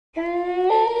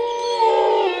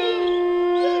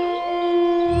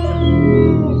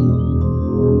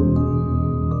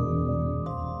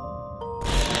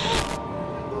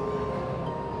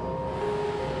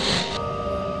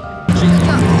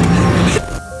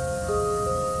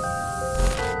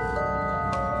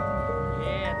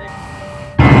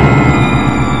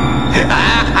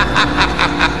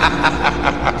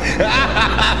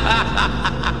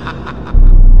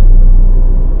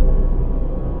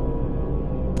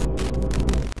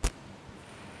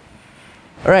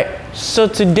Alright, so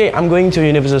today I'm going to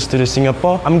Universal Studios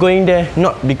Singapore. I'm going there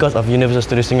not because of Universal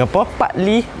Studios Singapore,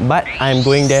 partly, but I'm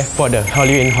going there for the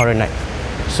Halloween Horror Night.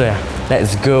 So yeah,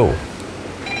 let's go.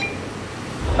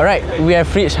 Alright, we have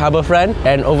reached Harbourfront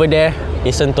and over there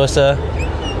is Sentosa.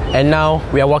 And now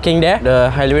we are walking there.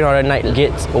 The Halloween Horror Night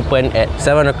gates open at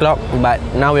 7 o'clock, but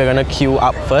now we're gonna queue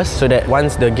up first so that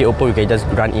once the gate open, we can just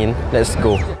run in. Let's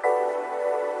go.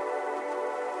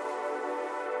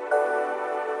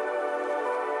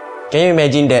 Can you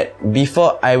imagine that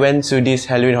before I went to this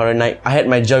Halloween Horror Night, I had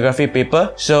my geography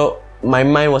paper, so my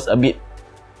mind was a bit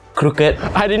crooked.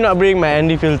 I did not bring my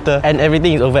ND filter and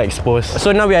everything is overexposed.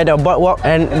 So now we are at the boardwalk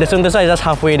and the Sentosa is just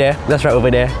halfway there, just right over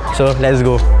there. So let's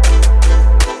go.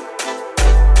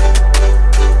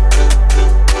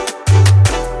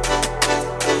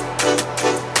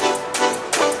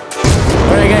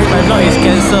 Alright guys, my vlog is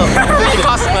cancelled.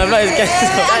 My vlog is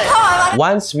cancelled.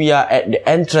 Once we are at the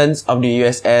entrance of the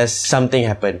USS, something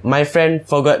happened. My friend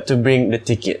forgot to bring the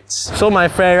tickets. So my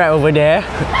friend right over there,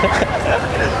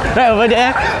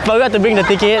 forgot to bring the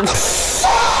tickets.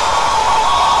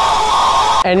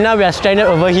 And now we are stranded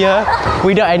over here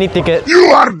without any ticket. You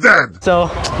are dead! So,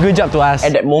 good job to us.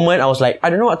 At that moment, I was like,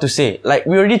 I don't know what to say. Like,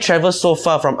 we already traveled so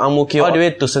far from Ang Mo Kio all the way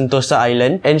to Sentosa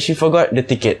Island and she forgot the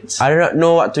tickets. I do not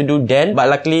know what to do then, but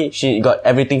luckily, she got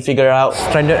everything figured out.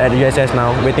 Stranded at the USS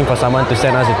now, waiting for someone to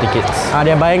send us the tickets.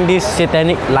 They're buying this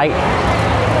satanic light.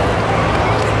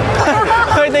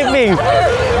 What are you thinking?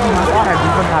 All have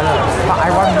different colors, but I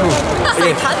want blue.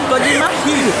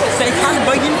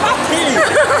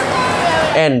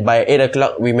 And by 8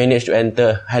 o'clock, we managed to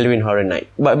enter Halloween Horror Night.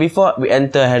 But before we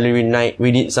enter Halloween Night, we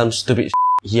did some stupid shit.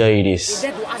 Here it is.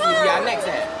 Dare to ask if we are next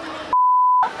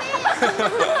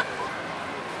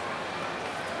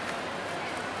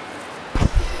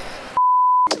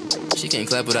She can't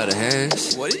clap without her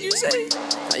hands. What did you say?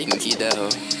 You can keep that hoe.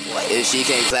 If she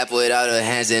can't clap without her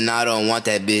hands, then I don't want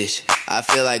that bitch. I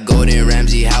feel like Gordon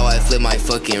Ramsay, how I flip my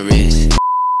fucking wrist.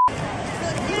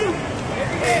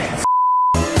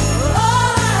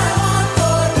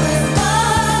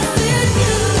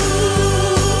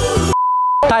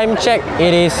 Time check,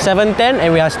 it is 7:10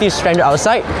 and we are still stranded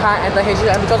outside. Can't enter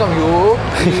HM because of you.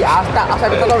 We are stuck outside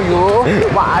because of you.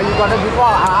 What are you gonna do for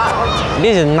us?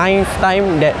 This is the 9th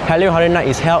time that Halloween Horror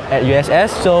Night is held at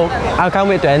USS, so I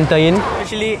can't wait to enter in.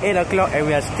 Actually 8 o'clock and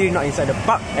we are still not inside the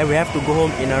park and we have to go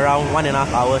home in around 1.5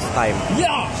 hours time.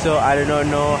 Yeah! So I do not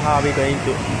know how we're going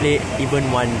to play even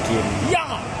one game.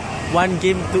 Yeah! One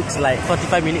game took like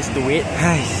 45 minutes to wait.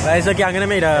 But it's okay, I'm gonna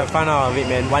make the fun out of it,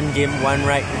 man. One game, one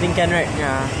ride. I think can, right?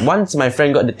 Yeah. Once my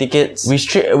friend got the tickets, we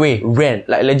straight away ran,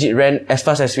 like legit ran as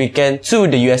fast as we can to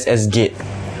the USS gate.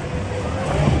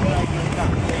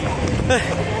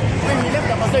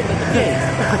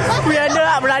 We ended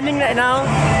up running right now.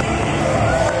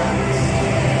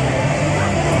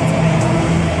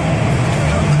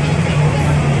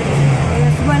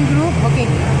 There's one group, okay.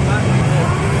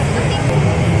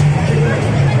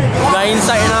 We are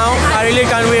inside now. I really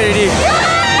can't wait already.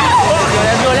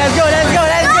 Let's go, let's go, let's go,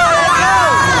 let's go, let's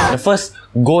go! The first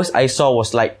ghost I saw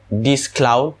was like this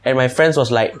clown and my friends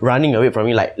was like running away from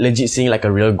me, like legit seeing like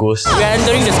a real ghost. We are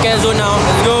entering the scare zone now.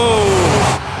 Let's go!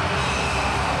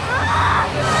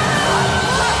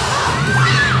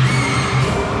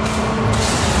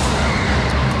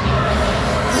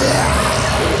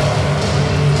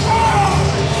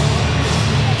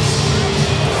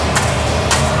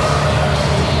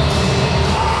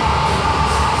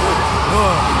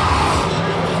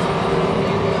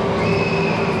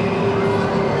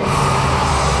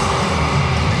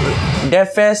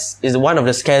 Death Fest is one of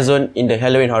the scare zone in the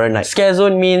Halloween Horror Night. Scare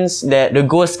zone means that the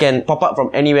ghost can pop up from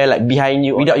anywhere like behind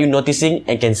you without you noticing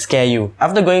and can scare you.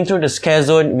 After going through the scare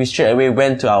zone, we straight away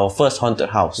went to our first haunted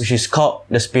house, which is called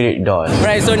the Spirit Doll.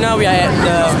 Right, so now we are at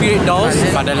the Spirit Dolls.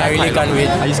 But I really can't wait.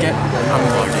 Are you scared?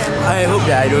 I hope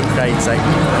that I don't cry inside.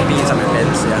 Maybe inside my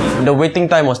pants, yeah. The waiting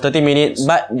time was 30 minutes,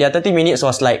 but their 30 minutes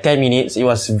was like 10 minutes. It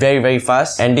was very, very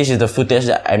fast. And this is the footage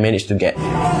that I managed to get.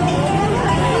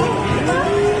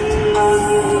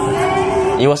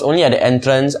 It was only at the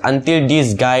entrance until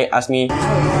this guy asked me,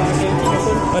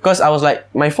 because I was like,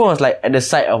 my phone was like at the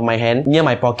side of my hand, near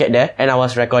my pocket there, and I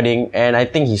was recording, and I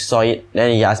think he saw it,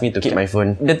 then he asked me to keep my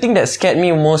phone. The thing that scared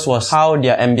me most was how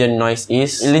their ambient noise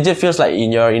is. It legit feels like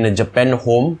you're in a Japan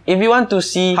home. If you want to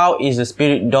see how is the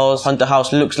Spirit Dolls haunted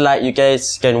house looks like, you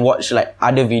guys can watch like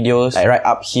other videos, like right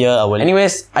up here.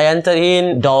 Anyways, I entered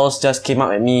in, dolls just came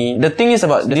up at me. The thing is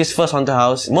about this first haunted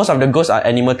house, most of the ghosts are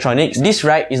animatronics. This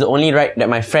ride is the only ride that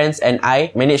my friends and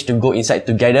I managed to go inside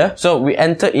together. So we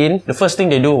entered in, the first thing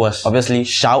they do do was obviously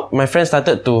shout. My friends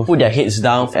started to put their heads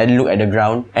down and look at the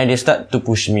ground, and they started to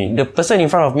push me. The person in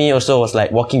front of me also was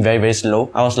like walking very, very slow.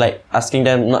 I was like asking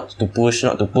them not to push,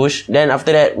 not to push. Then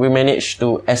after that, we managed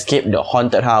to escape the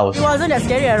haunted house. It wasn't that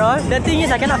scary at all. The thing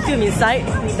is, I cannot film inside.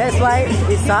 That's why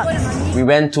it sucks. We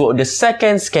went to the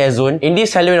second scare zone. In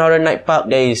this Halloween Horror Night Park,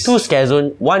 there is two scare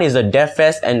zones. One is the Death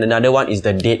Fest and another one is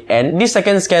the Dead End. This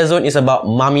second scare zone is about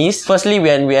mummies. Firstly,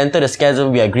 when we enter the scare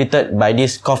zone, we are greeted by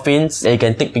these coffins that you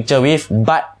can take picture with,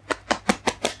 but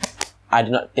I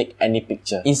did not take any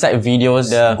picture. Inside videos,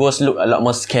 the ghosts look a lot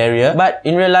more scarier, but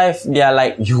in real life, they are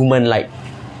like human-like.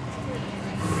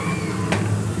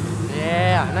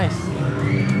 Yeah, nice.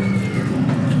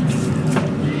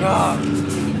 Oh.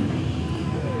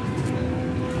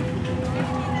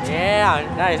 Yeah,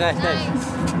 nice.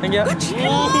 Thank you.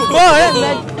 Whoa, that's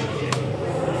nice.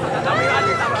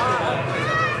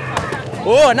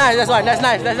 Oh, nice. That's one. That's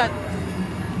nice.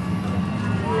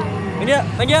 Thank you.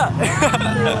 Thank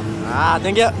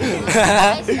you.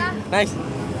 Nice.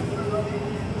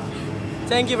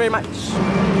 Thank you very much.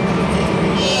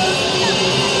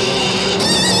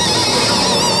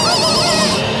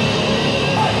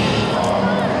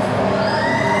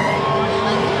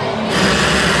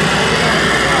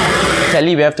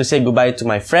 Sadly, we have to say goodbye to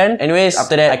my friend. Anyways,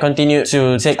 after that, I continued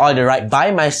to take all the ride by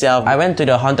myself. I went to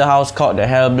the haunted house called the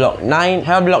Hell Block 9.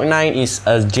 Hell Block 9 is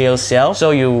a jail cell,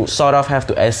 so you sort of have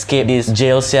to escape this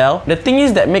jail cell. The thing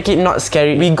is that make it not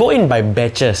scary, we go in by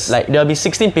batches. Like, there'll be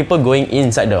 16 people going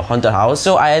inside the haunted house.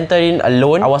 So I entered in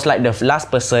alone. I was like the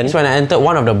last person. When I entered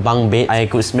one of the bunk beds, I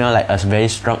could smell like a very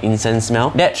strong incense smell.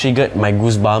 That triggered my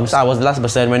goosebumps. I was the last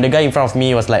person. When the guy in front of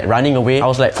me was like running away, I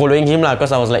was like following him lah,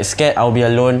 because I was like scared I'll be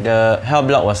alone. The Hell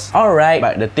Block was alright,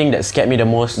 but the thing that scared me the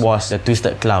most was the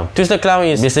Twisted Clown. Twisted Clown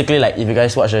is basically like, if you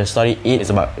guys watch the story It, it's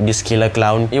about this killer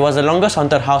clown. It was the longest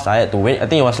haunted house I had to wait. I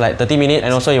think it was like 30 minutes,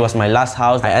 and also it was my last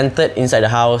house. I entered inside the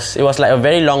house. It was like a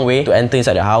very long way to enter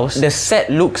inside the house. The set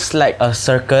looks like a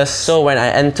circus. So when I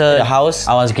entered the house,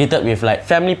 I was greeted with like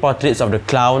family portraits of the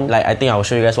clown. Like, I think I will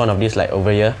show you guys one of these like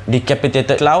over here.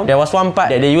 Decapitated clown. There was one part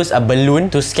that they used a balloon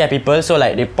to scare people. So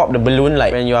like they pop the balloon,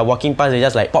 like when you are walking past, they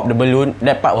just like pop the balloon.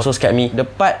 That part also scared me. The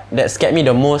part that scared me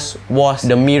the most was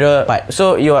the mirror part.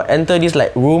 So you enter this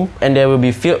like room and they will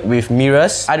be filled with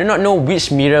mirrors. I do not know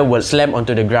which mirror will slam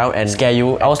onto the ground and scare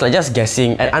you. I was like just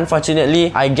guessing, and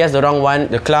unfortunately I guessed the wrong one.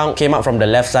 The clown came out from the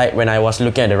left side when I was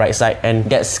looking at the right side, and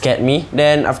that scared me.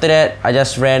 Then after that, I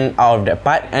just ran out of that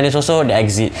part, and it's also the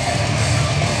exit.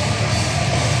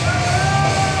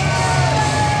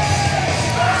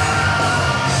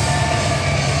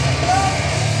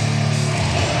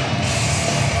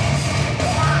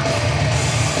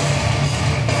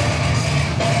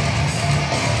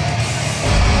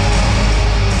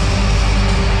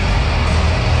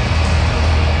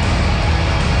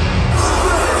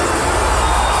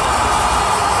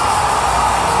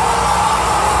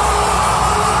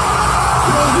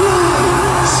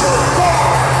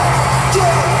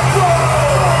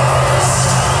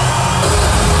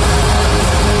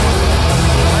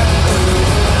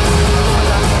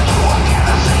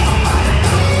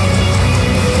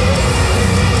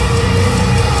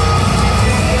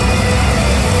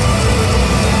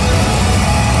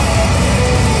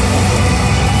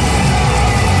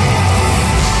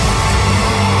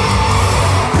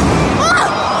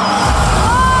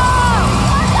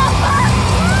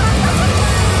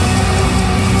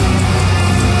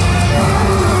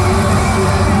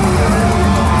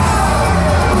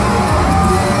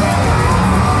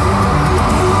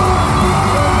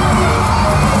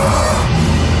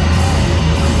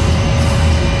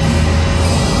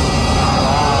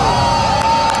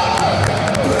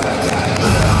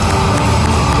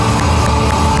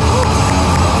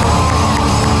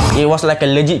 It was like a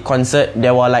legit concert.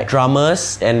 There were like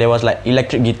drummers and there was like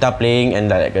electric guitar playing and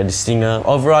like a singer.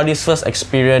 Overall, this first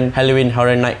experience, Halloween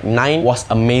Horror Night 9, was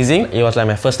amazing. It was like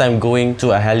my first time going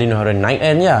to a Halloween Horror Night,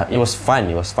 and yeah, it was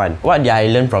fun. What did I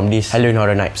learn from this Halloween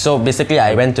Horror Night? So basically,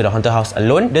 I went to the haunted house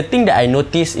alone. The thing that I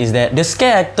noticed is that the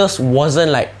scare actors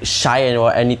wasn't like shy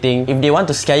or anything. If they want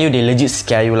to scare you, they legit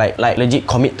scare you, like legit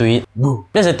commit to it. Boo.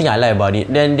 That's the thing I like about it.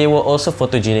 Then they were also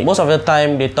photogenic. Most of the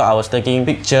time, they thought I was taking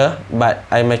picture, but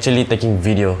I'm actually actually taking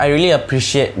video. I really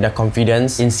appreciate the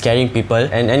confidence in scaring people.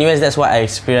 And anyways, that's what I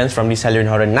experienced from this Halloween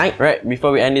Horror Night. Right,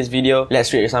 before we end this video,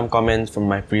 let's read some comments from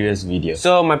my previous video.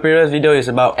 So my previous video is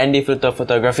about Andy Filter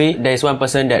Photography. There is one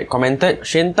person that commented,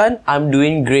 Shintan, I'm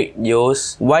doing great,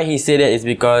 yos. Why he said that is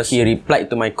because he replied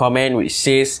to my comment which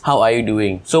says, how are you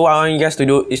doing? So what I want you guys to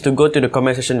do is to go to the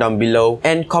comment section down below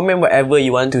and comment whatever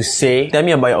you want to say. Tell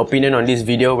me about your opinion on this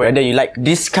video, whether you like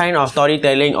this kind of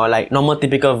storytelling or like normal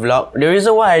typical vlog. The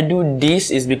reason why I do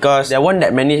this is because there weren't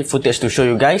that many footage to show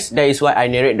you guys. That is why I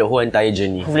narrate the whole entire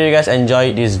journey. Hopefully you guys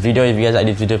enjoyed this video. If you guys like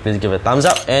this video, please give it a thumbs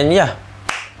up. And yeah,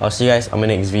 I'll see you guys on my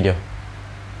next video.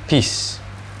 Peace.